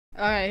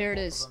Alright, here it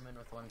is.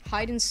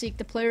 Hide and seek.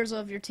 The players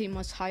of your team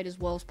must hide as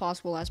well as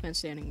possible. Last man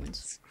standing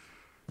wins.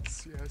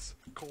 Yes.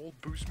 Cole,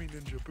 boost me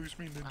ninja, boost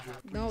me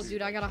ninja. No,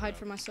 dude, I gotta hide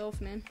for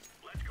myself, man.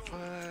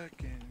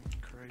 Fucking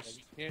Christ.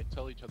 You can't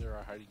tell each other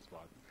our hiding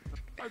spot.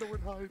 I don't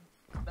want to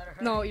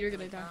hide. No, you're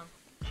gonna die.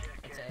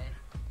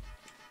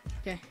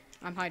 Okay,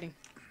 I'm hiding.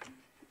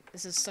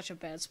 This is such a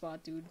bad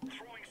spot, dude.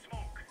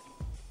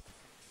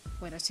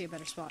 Wait, I see a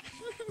better spot.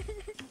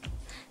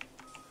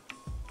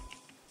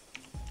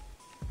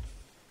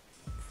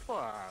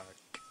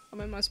 Fuck. I'm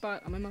in my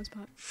spot. I'm in my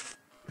spot.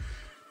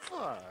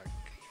 Fuck.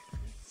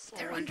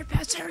 They're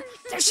underpass.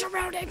 They're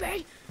surrounding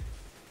me.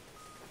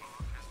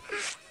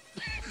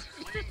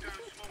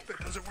 That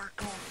doesn't work,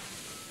 Cole.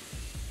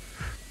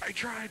 I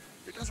tried.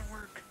 It doesn't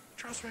work.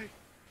 Trust me.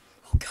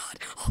 Oh god.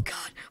 Oh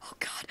god. Oh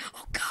god.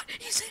 Oh god.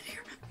 He's in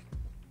here.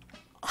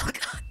 Oh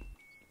god.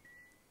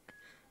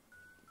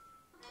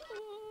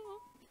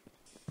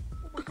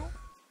 Oh my god.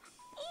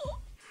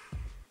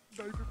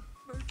 Knife him.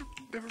 Knife him.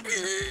 Never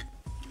mind.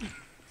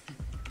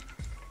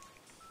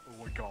 Oh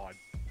my god.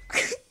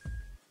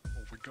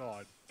 Oh my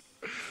god.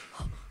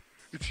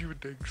 It's you and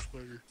Dank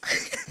Slayer.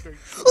 Dank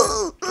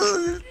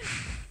Slayer.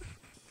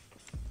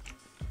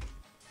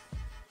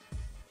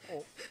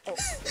 Oh, oh.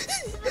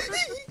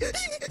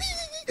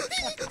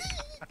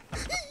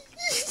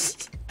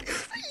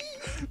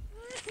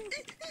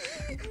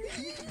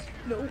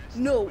 No,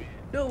 no,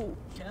 no,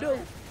 no.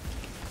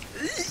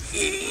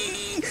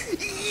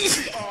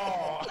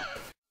 Oh.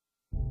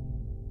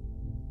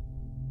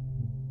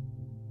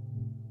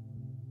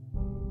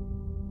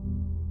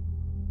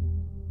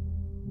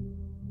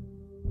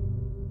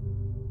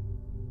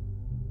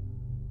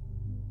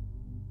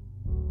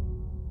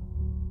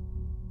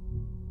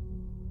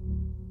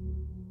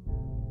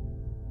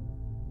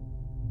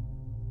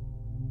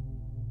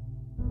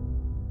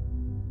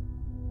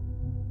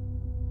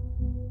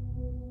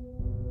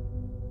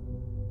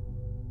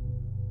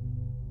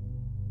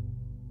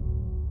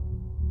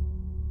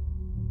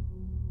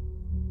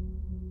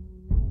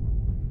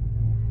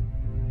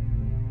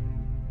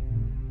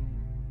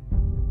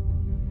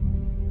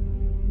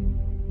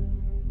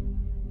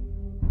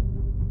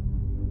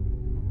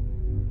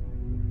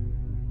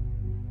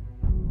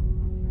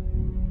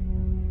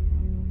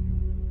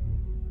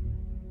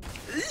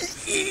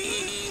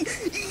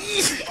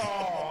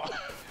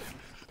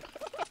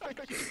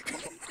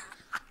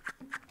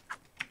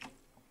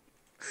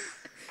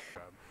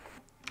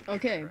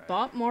 Okay,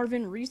 Bot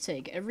Marvin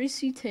retake. Every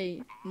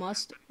CT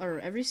must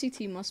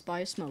buy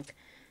a smoke,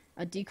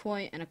 a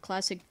decoy, and a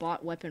classic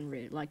bot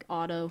weaponry like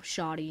auto,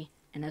 shoddy,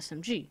 and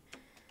SMG.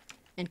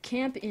 And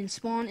camp in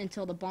spawn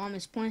until the bomb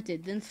is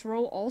planted. Then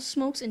throw all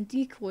smokes and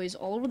decoys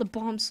all over the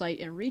bomb site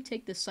and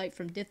retake the site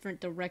from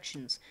different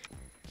directions.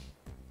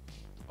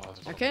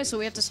 Okay, so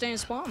we have to stay in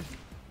spawn.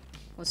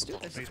 Let's do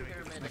this. Pyramid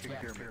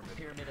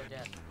of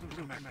death.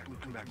 Come back.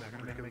 I'm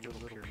gonna make a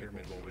little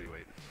pyramid while we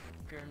wait.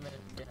 Pyramid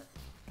of death.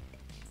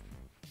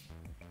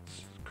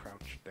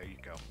 Crouch. There you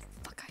go.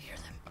 Fuck, I hear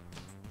them.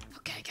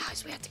 Okay,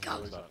 guys, we have to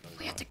go.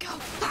 We have to go.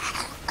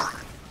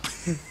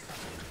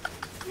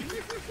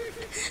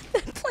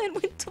 That plan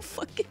went to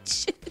fucking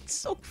shit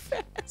so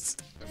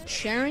fast.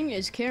 Sharing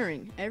is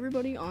caring.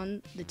 Everybody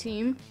on the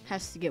team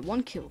has to get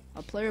one kill.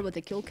 A player with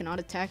a kill cannot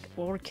attack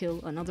or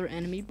kill another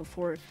enemy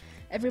before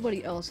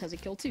everybody else has a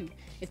kill too.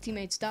 If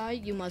teammates die,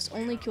 you must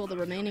only kill the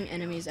remaining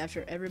enemies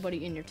after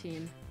everybody in your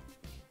team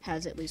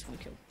has at least one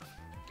kill.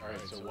 Alright,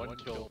 so one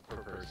kill per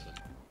person.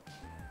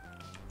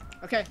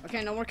 Okay,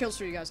 no more kills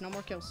for you guys. No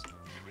more kills.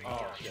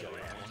 Oh shit.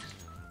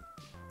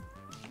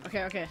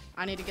 Okay.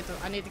 I need to get the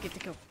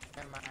kill.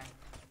 Never mind.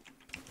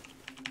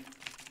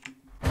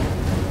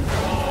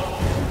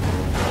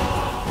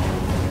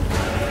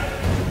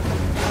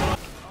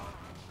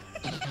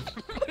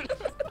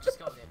 Just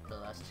go get the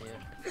last two.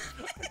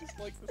 I just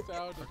like the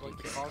sound of like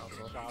the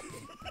constant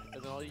shopping,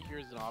 and then all you hear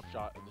is an op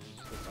shot, and then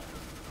it's just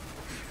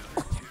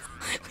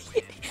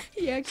like.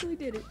 He actually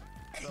did it.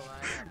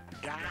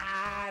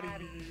 Got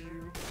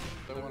him.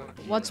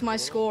 What's my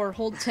score?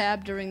 Hold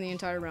tab during the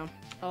entire round.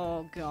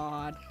 Oh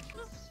god.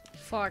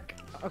 Fuck.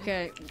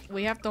 Okay,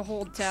 we have to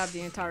hold tab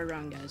the entire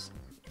round, guys.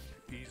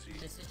 Easy.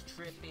 This is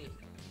trippy.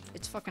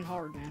 It's fucking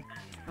hard, man.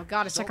 Oh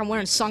god, it's like I'm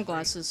wearing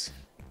sunglasses.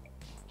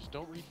 Just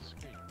don't read the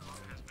screen.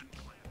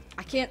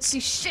 I can't see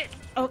shit.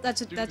 Oh,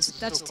 that's a Dude, that's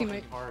so a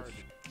teammate. hard.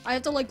 I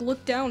have to like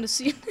look down to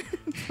see.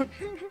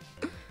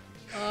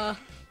 Fuck.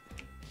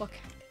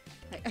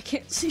 I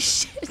can't see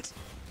shit.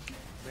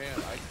 Man,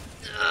 I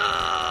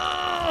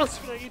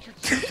hit your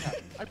shift tab.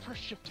 I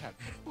pressed shift tab.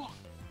 Fuck.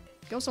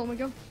 Go, Solomon,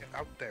 go. Get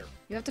out there.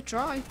 You have to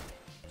try.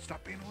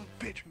 Stop being a little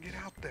bitch and get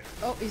out there.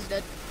 Oh, he's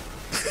dead.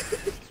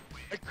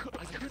 I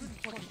couldn't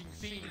fucking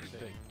see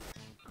anything.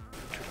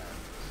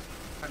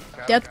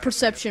 Depth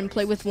perception.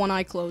 Play with one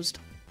eye closed.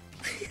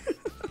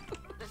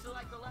 This is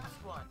like the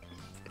last one.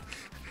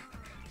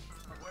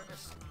 Where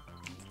this?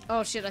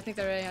 Oh shit! I think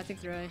they're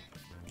A.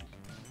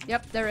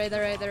 Yep, they're A.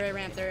 They're A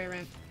ramp.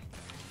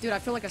 Dude, I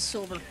feel like a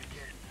silver.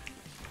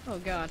 Oh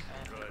god.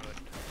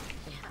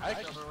 I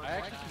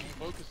actually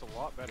focus a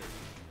lot better.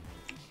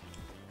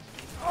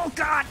 Oh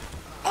god!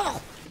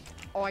 Oh!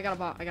 Oh, I got a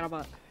bot. I got a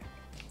bot.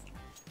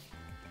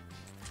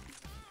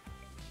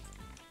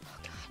 Oh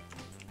god.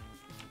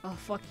 Oh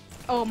fuck.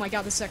 Oh my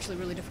god, this is actually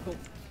really difficult.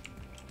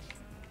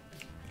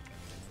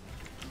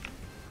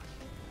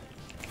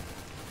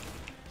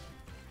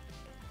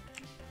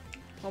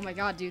 Oh my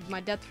god, dude,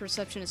 my depth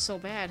perception is so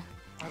bad.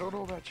 I don't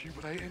know about you,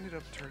 but I ended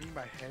up turning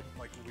my head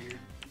like weird.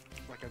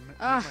 Like I moved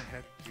Ah. my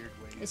head weird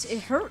ways.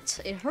 It hurts.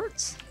 It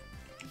hurts.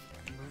 I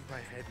moved my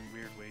head in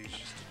weird ways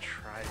just to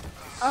try.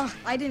 Oh,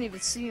 I didn't even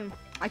see him.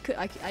 I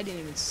didn't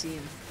even see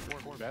him.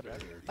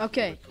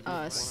 Okay,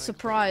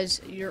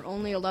 surprise, you're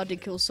only allowed to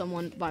kill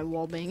someone by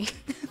wallbanging.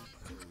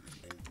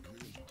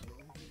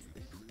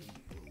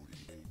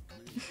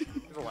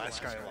 The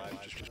last guy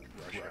alive just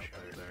rush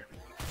out there.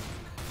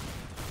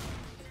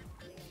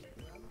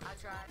 I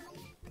tried.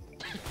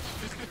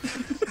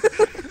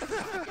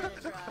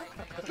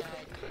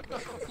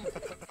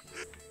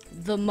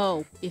 The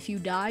Mo. If you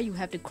die, you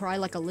have to cry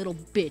like a little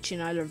bitch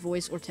in either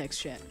voice or text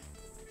chat.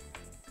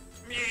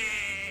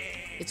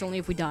 It's only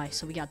if we die,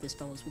 so we got this,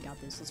 fellas. We got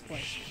this. Let's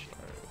play.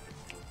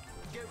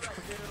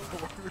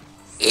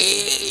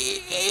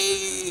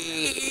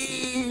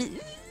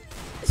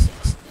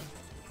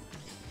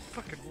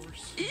 Fucking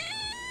horse.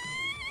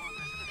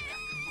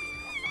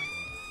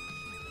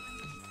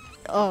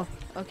 Oh,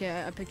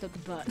 okay, I picked up the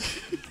butt.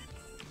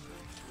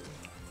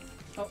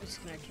 Oh,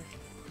 disconnector.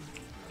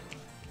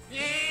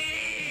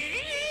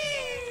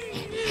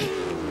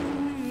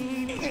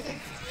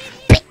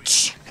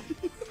 Bitch!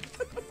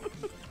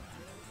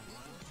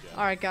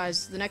 Alright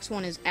guys, the next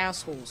one is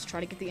assholes. Try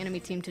to get the enemy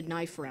team to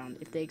knife round.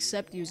 If they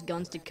accept, use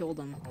guns to kill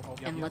them,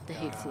 and let the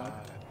hate flow.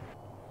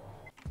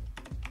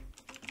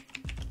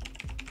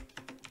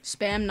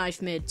 Spam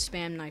knife mid,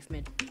 spam knife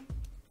mid.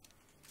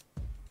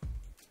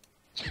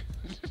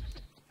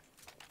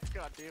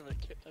 God damn it, I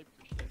can't type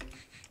for shit.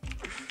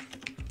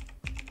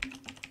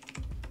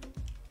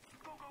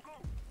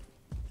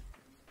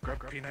 Grab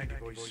P90,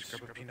 boys.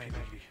 Grab a P90.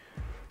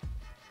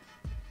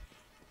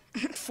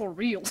 For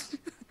real.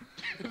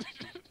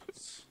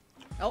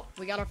 Oh,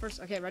 we got our first.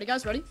 Okay, ready,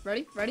 guys? Ready?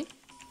 Ready? Ready?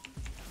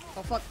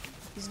 Oh, fuck.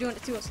 He's doing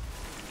it to us.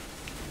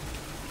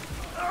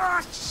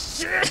 Ah,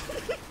 shit!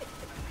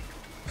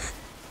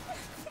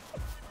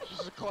 This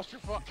is a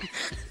clusterfuck.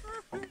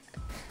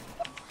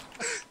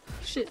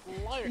 Shit.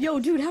 Liar. Yo,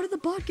 dude, how did the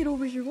bot get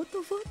over here? What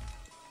the fuck?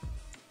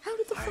 How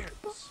did the fucking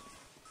bot?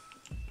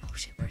 Oh,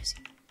 shit, where is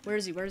he? Where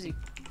is he? Where is he?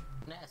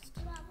 Nest.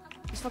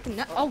 He's fucking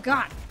oh,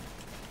 God!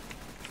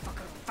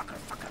 Fucker, fucker,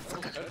 fucker,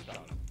 fucker.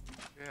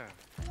 Yeah.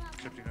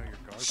 Except you know you're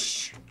garbage.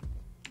 Shh.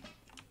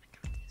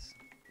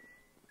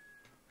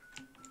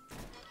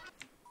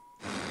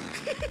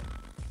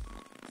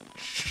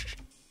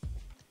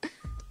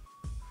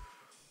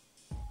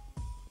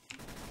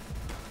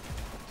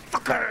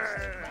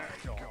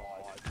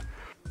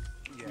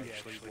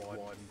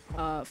 Won.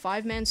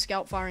 5-man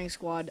scout firing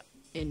squad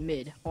in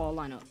mid. All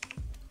line up.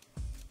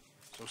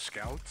 So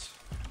scouts?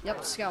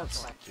 Yep,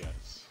 scouts.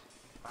 Yes.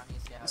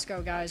 Let's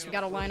go, guys. We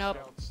gotta line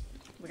up.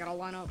 We gotta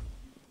line up.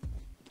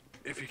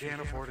 If you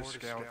can't afford a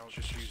scout,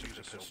 just use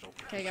a pistol.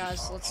 Okay,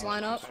 guys, let's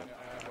line up.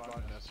 I bought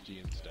an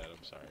SG instead,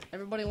 I'm sorry.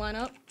 Everybody line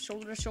up.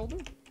 Shoulder to shoulder.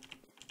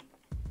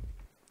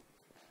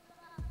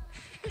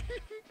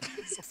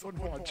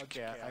 Someone watch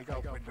cat. I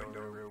got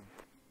window room.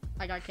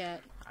 I got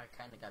cat. I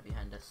kinda got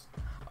behind us.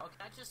 Oh,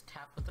 can I just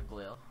tap with the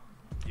glue?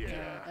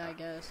 Yeah. I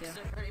guess, yeah.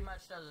 So it pretty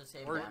much does the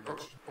same Or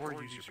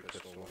damage. use your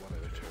pistol, one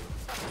of the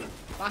two.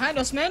 Behind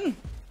us, men!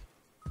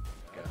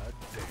 God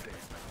damn.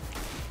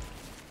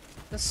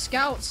 The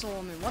scout,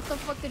 Solomon. What the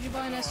fuck did you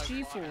buy an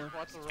SG for?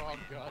 What's the wrong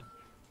gun?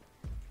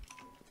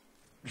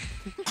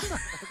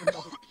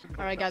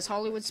 Alright, guys,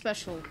 Hollywood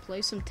special.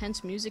 Play some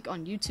tense music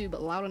on YouTube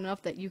loud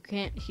enough that you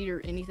can't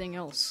hear anything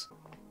else.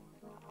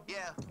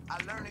 Yeah, I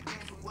learned again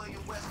from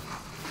William Wesley.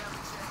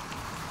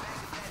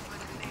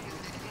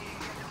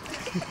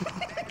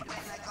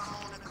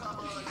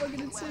 Fucking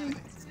insane.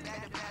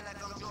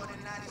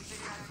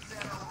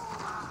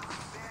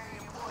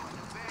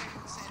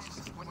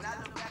 When I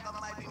look back, I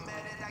might be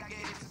mad that I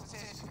gave this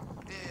attention.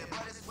 Yeah,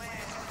 but it's when.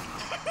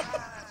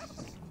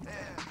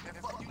 Yeah, and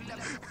fuck you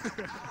left.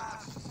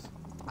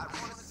 I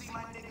wanna see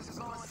my niggas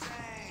go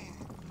insane.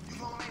 You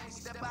gon' make me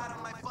step out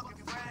of my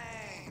fucking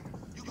frame.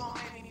 You gon'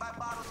 make me buy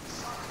bottles of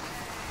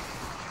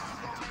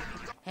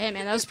champagne. Hey,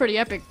 man, that was pretty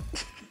epic.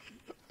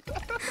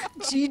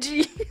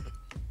 GG.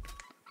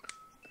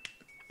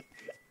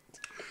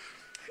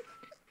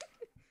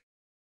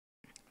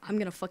 I'm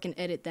gonna fucking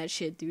edit that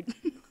shit, dude.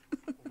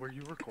 Were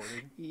you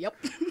recording? Yep.